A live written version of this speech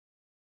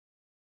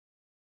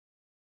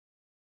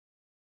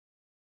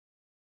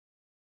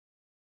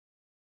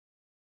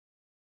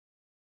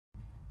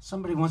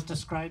Somebody once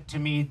described to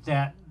me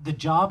that the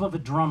job of a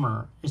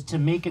drummer is to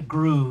make a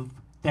groove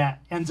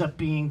that ends up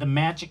being the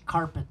magic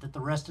carpet that the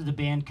rest of the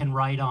band can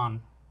ride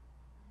on.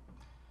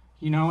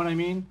 You know what I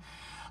mean?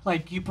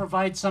 Like, you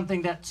provide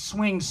something that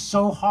swings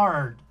so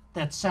hard,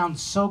 that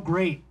sounds so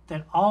great,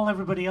 that all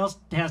everybody else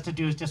has to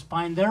do is just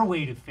find their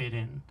way to fit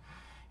in.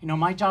 You know,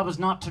 my job is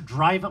not to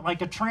drive it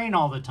like a train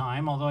all the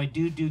time, although I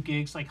do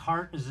gigs. Like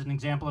Heart is an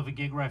example of a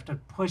gig where I have to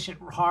push it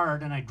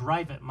hard and I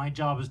drive it. My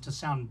job is to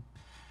sound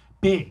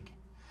big.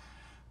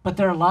 But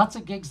there are lots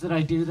of gigs that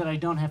I do that I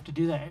don't have to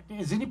do that.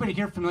 Is anybody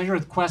here familiar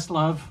with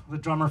Questlove, the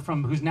drummer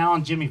who's now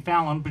on Jimmy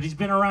Fallon, but he's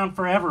been around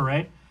forever,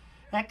 right?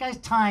 That guy's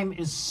time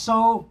is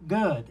so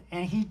good,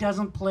 and he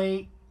doesn't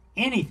play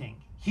anything.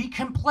 He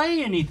can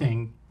play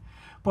anything,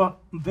 but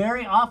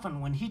very often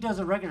when he does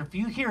a record, if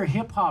you hear a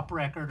hip-hop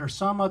record or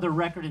some other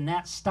record in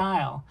that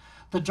style,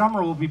 the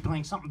drummer will be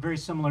playing something very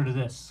similar to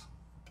this.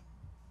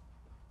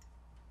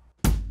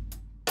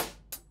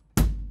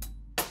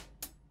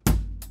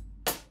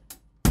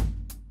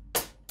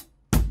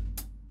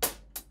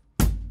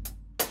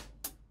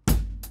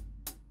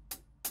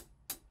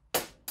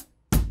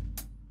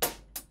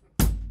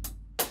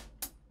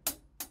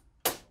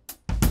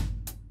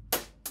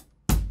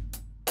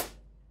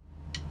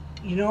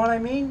 You know what I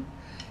mean?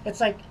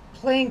 It's like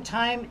playing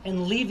time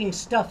and leaving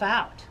stuff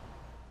out.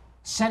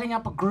 Setting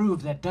up a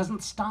groove that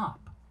doesn't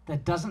stop,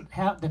 that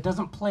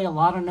doesn't play a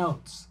lot of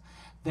notes,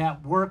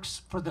 that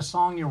works for the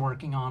song you're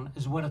working on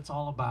is what it's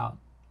all about.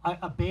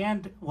 A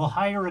band will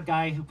hire a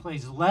guy who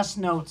plays less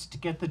notes to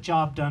get the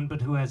job done,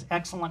 but who has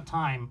excellent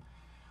time,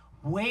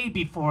 way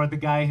before the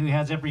guy who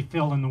has every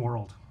fill in the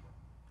world.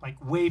 Like,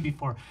 way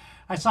before.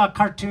 I saw a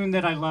cartoon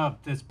that I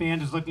loved. This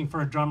band is looking for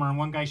a drummer, and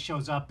one guy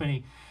shows up and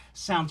he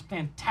sounds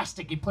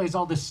fantastic. He plays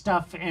all this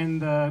stuff, and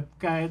the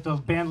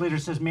band leader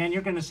says, "Man,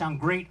 you're going to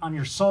sound great on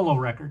your solo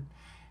record."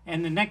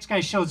 And the next guy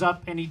shows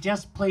up and he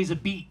just plays a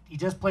beat. He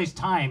just plays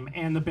time,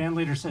 and the band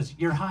leader says,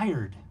 "You're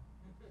hired."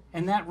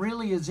 And that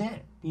really is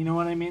it. You know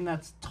what I mean?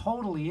 That's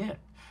totally it.